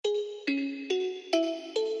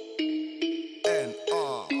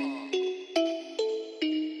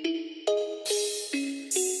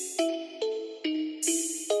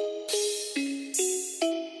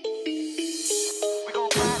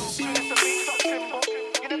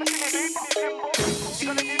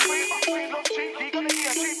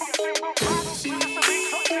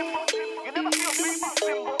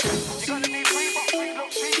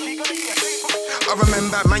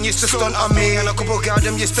bad man used to stunt on me, and a couple girls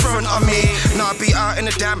them used to front on me. Now I be out in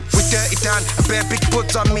the dam with dirty Dan and bare big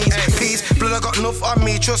buds on me. Peas, blood I got enough on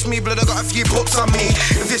me. Trust me, blood I got a few bucks on me.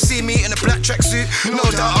 If you see me in a black tracksuit, no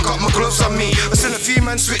doubt I got my gloves on me. I seen a few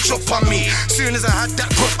men switch up on me soon as I had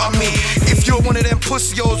that grip on me. If you're one of them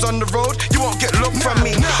pussios on the road, you won't get love from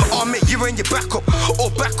me. I'll make you and your back up,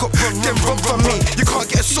 or back up, then run from me. You can't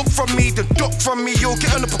get a sub from me, then duck from me. You'll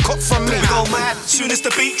get an uppercut from me. We go mad soon as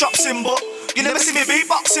the beat drops in, but you never see me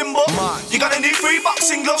beatboxing, but you're gonna need 3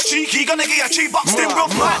 boxing gloves, cheeky, gonna get your cheap boxed in, bro.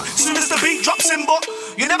 Mad soon as the beat drops in, but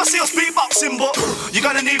you never see us beatboxing, but you're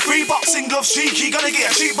gonna need 3 boxing gloves, cheeky, gonna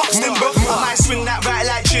get your cheap boxed in, bro. I might swing that right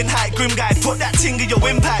like chin height, grim guy, put that thing in your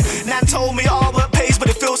impact. Nan told me all work pays, but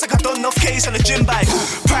it feels like I've done enough case on a gym bag.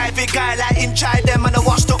 Private guy like inside them, and I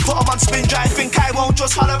washed up, put 'em on spin drive. Think I won't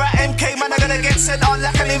just holler at MK, man, I'm gonna get sent on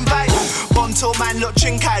like an invite. Bonto man look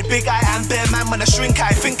chink-eyed, big eye and bare man when I shrink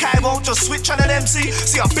I think I won't just switch on an MC.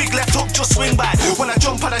 See a big left hook just swing by when I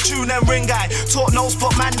jump on a tune and ring guy. Talk nose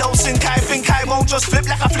but man don't sink I think I won't just flip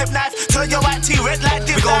like a flip knife. Turn your white tee red like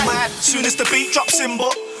dip. We go mad soon as the beat drops in,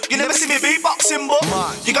 but you never see me beatboxing, but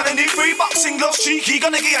you're gonna need 3 boxing gloves, cheeky,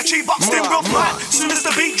 gonna get your cheap boxed in, bro. Mad soon as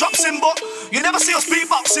the beat drops in, but you never see us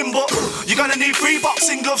beatboxing, but you're gonna need 3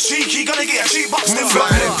 boxing gloves, cheeky, gonna get your cheap boxed in, bro.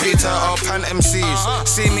 Flying Peter or Pan MCs.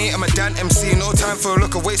 See me, I'm a Dan MC. No time for a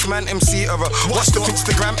look a waste man MC or a washed up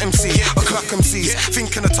Instagram MC. A clock MCs,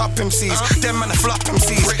 thinking of top MCs. Them man a flop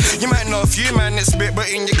MCs. You might know a few man that spit, but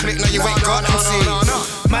in your clique, no you ain't got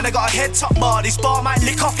MCs. Man, I got a head top bar. This bar might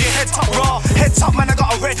lick off your head top raw. Head top, man, I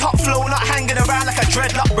got a red hot flow, not hanging around like a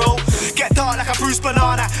dreadlock, bro. Get dark like a Bruce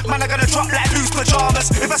Banana. Man, I gotta drop like loose pajamas.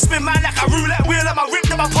 If I spin man like a roulette wheel, I'ma rip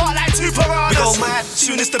them apart like 2 piranhas. We go mad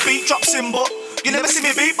soon as the beat drops in, but you never see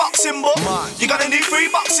me beatboxing, but you're gonna need 3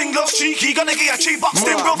 boxing gloves, cheeky, gonna get your cheap boxed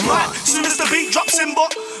in, bro. Mad soon as the beat drops in,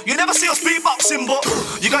 but you never see us beatboxing, but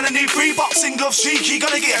you're gonna need 3 boxing gloves, cheeky,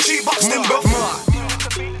 gonna get your cheap boxed in, bro.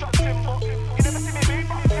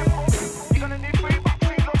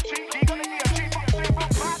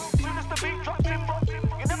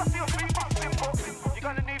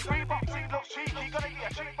 Free boxing, love cheeky, gonna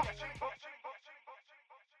get a cheap boxing.